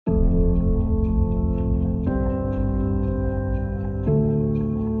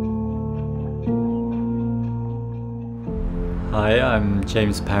Hi, I'm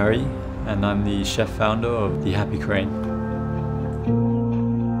James Parry, and I'm the chef founder of The Happy Crane.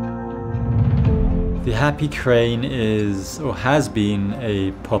 The Happy Crane is, or has been, a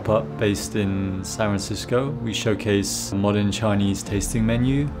pop-up based in San Francisco. We showcase a modern Chinese tasting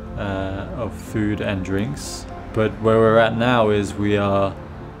menu of food and drinks. But where we're at now is we are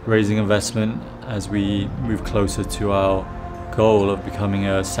raising investment as we move closer to our goal of becoming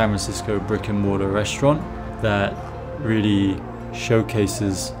a San Francisco brick and mortar restaurant that really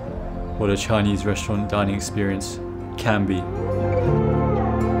showcases what a Chinese restaurant dining experience can be.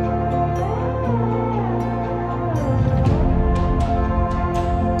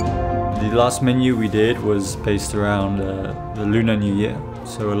 The last menu we did was based around the Lunar New Year.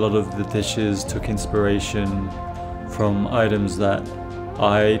 So a lot of the dishes took inspiration from items that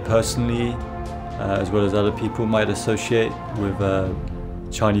I personally, as well as other people, might associate with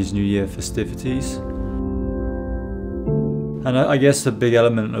Chinese New Year festivities. And I guess a big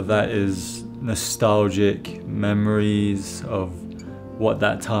element of that is nostalgic memories of what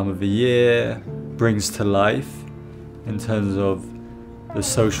that time of the year brings to life in terms of the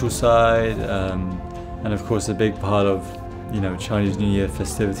social side, and of course a big part of Chinese New Year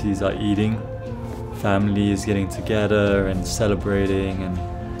festivities are eating. Families getting together and celebrating,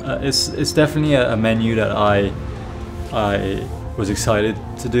 and it's definitely a menu that I was excited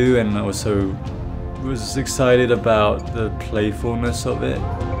to do, and also was excited about the playfulness of it.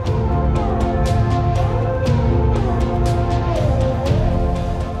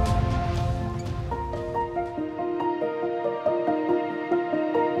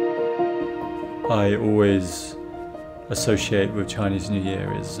 I always associate with Chinese New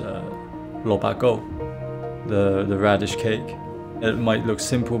Year is lo ba gou, the radish cake. It might look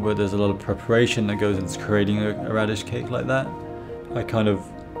simple, but there's a lot of preparation that goes into creating a radish cake like that. I kind of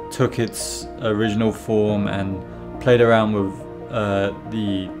took its original form and played around with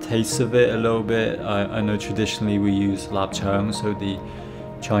the taste of it a little bit. I know traditionally we use lapchang, so the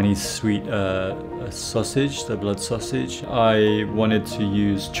Chinese sweet sausage, the blood sausage. I wanted to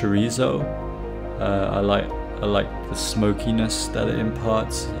use chorizo. I like the smokiness that it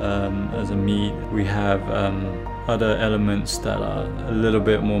imparts as a meat. We have other elements that are a little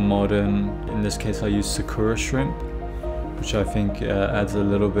bit more modern. In this case I use sakura shrimp, which I think adds a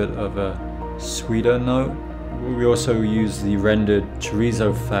little bit of a sweeter note. We also use the rendered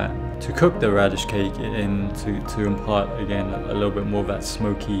chorizo fat to cook the radish cake in to impart, again, a little bit more of that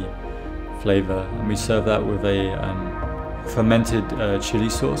smoky flavor. And we serve that with a fermented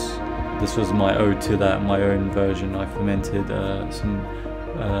chili sauce. This was my ode to that, my own version. I fermented some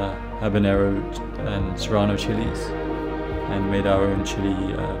habanero and serrano chilies and made our own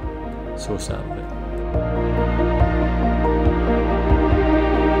chili sauce out of it.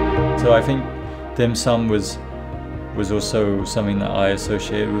 So I think dim sum was also something that I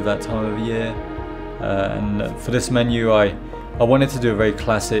associated with that time of the year. And for this menu, I wanted to do a very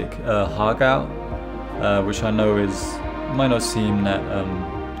classic hagao, which I know might not seem that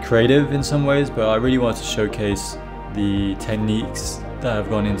creative in some ways, but I really wanted to showcase the techniques that have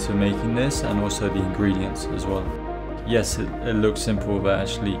gone into making this, and also the ingredients as well. Yes, it looks simple, but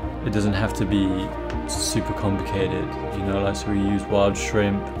actually it doesn't have to be super complicated. Like, so we use wild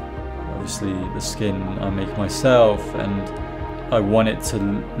shrimp. Obviously the skin I make myself, and I want it to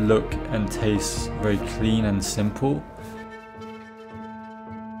look and taste very clean and simple.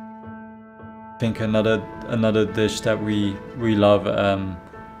 I think another dish that we love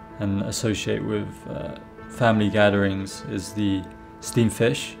and associate with family gatherings is the steamed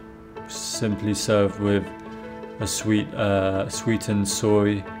fish, simply served with a sweetened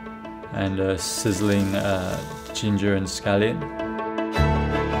soy and a sizzling ginger and scallion.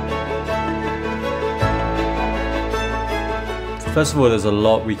 First of all, there's a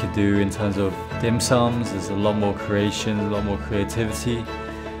lot we could do in terms of dim sums. There's a lot more creation, a lot more creativity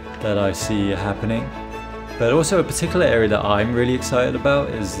that I see happening. But also a particular area that I'm really excited about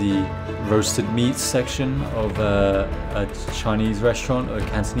is the roasted meats section of a Chinese restaurant or a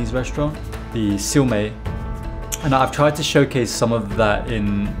Cantonese restaurant, the siu mei. And I've tried to showcase some of that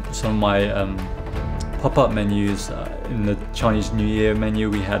in some of my pop-up menus. In the Chinese New Year menu,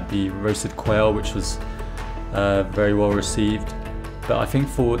 we had the roasted quail, which was very well received. But I think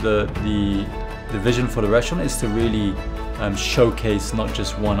for the vision for the restaurant is to really showcase not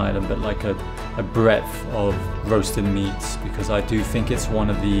just one item, but like a breadth of roasted meats, because I do think it's one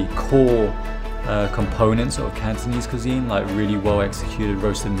of the core components of Cantonese cuisine, like really well executed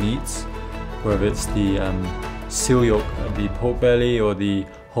roasted meats, whether it's the seal yolk, the pork belly, or the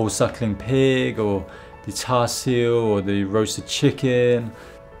whole suckling pig, or the char siu, or the roasted chicken.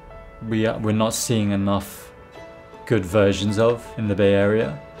 We're not seeing enough good versions of in the Bay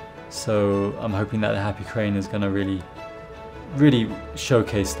Area. So I'm hoping that the Happy Crane is going to really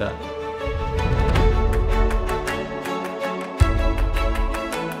showcase that.